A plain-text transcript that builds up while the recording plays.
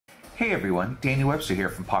Hey everyone, Danny Webster here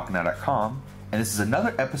from Pocketnow.com, and this is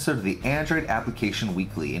another episode of the Android Application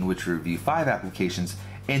Weekly, in which we review 5 applications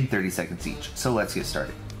in 30 seconds each. So let's get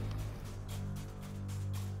started.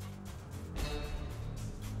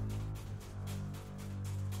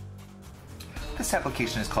 This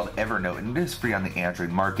application is called Evernote, and it is free on the Android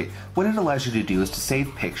market. What it allows you to do is to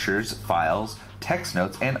save pictures, files, text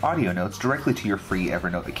notes, and audio notes directly to your free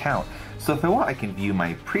Evernote account. So if I want, I can view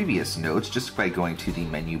my previous notes just by going to the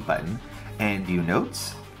menu button and view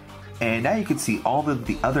notes. And now you can see all of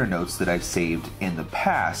the other notes that I've saved in the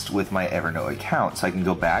past with my Evernote account. So I can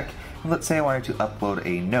go back, and let's say I wanted to upload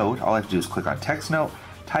a note. All I have to do is click on text note,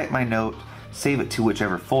 type my note, save it to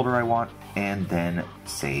whichever folder I want, and then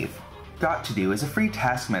save. GotToDo is a free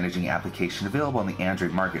task managing application available on the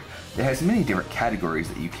Android market that has many different categories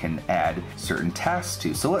that you can add certain tasks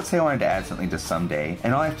to. So let's say I wanted to add something to someday,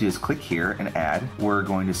 and all I have to do is click here and add. We're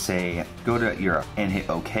going to say go to Europe and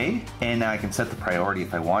hit OK, and now I can set the priority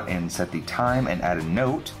if I want and set the time and add a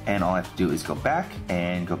note, and all I have to do is go back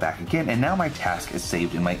and go back again, and now my task is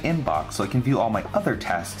saved in my inbox, so I can view all my other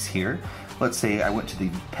tasks here. Let's say I went to the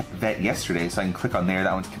vet yesterday, so I can click on there,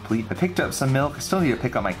 that one's complete. I picked up some milk, I still need to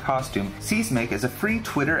pick up my costume. Seasmake is a free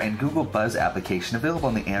Twitter and Google Buzz application available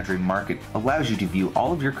on the Android market. Allows you to view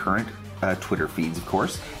all of your current Twitter feeds, of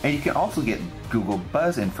course, and you can also get Google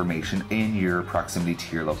Buzz information in your proximity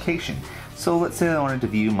to your location. So let's say I wanted to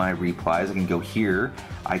view my replies, I can go here.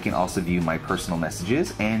 I can also view my personal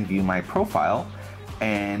messages and view my profile.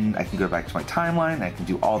 And I can go back to my timeline, I can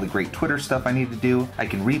do all the great Twitter stuff I need to do. I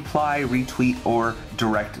can reply, retweet, or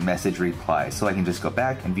direct message reply. So I can just go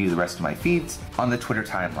back and view the rest of my feeds on the Twitter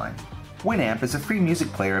timeline. Winamp is a free music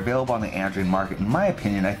player available on the Android market. In my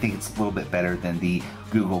opinion, I think it's a little bit better than the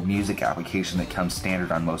Google Music application that comes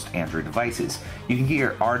standard on most Android devices. You can get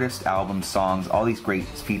your artist, albums, songs, all these great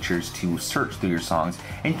features to search through your songs,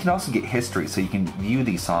 and you can also get history, so you can view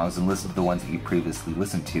these songs and listen to the ones that you previously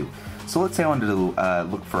listened to. So let's say I wanted to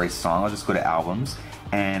look for a song. I'll just go to albums,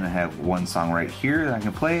 and I have one song right here that I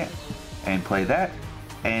can play, and play that,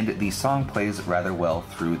 and the song plays rather well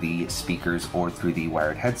through the speakers or through the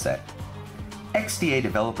wired headset. XDA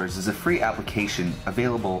Developers is a free application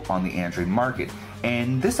available on the Android market,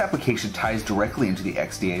 and this application ties directly into the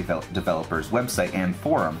XDA Developers website and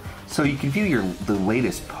forum. So you can view the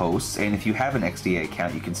latest posts, and if you have an XDA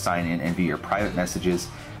account, you can sign in and view your private messages,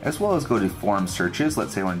 as well as go to forum searches.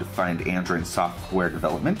 Let's say I wanted to find Android software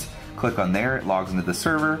development. Click on there, it logs into the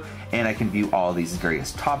server, and I can view all these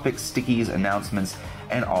various topics, stickies, announcements,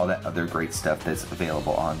 and all that other great stuff that's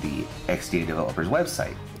available on the XDA Developers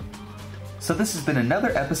website. So this has been another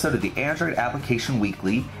episode of the Android Application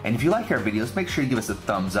Weekly, and if you like our videos, make sure you give us a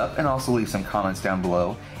thumbs up and also leave some comments down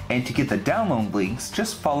below. And to get the download links,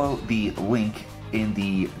 just follow the link in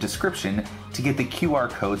the description to get the QR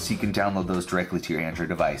code so you can download those directly to your Android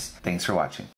device. Thanks for watching.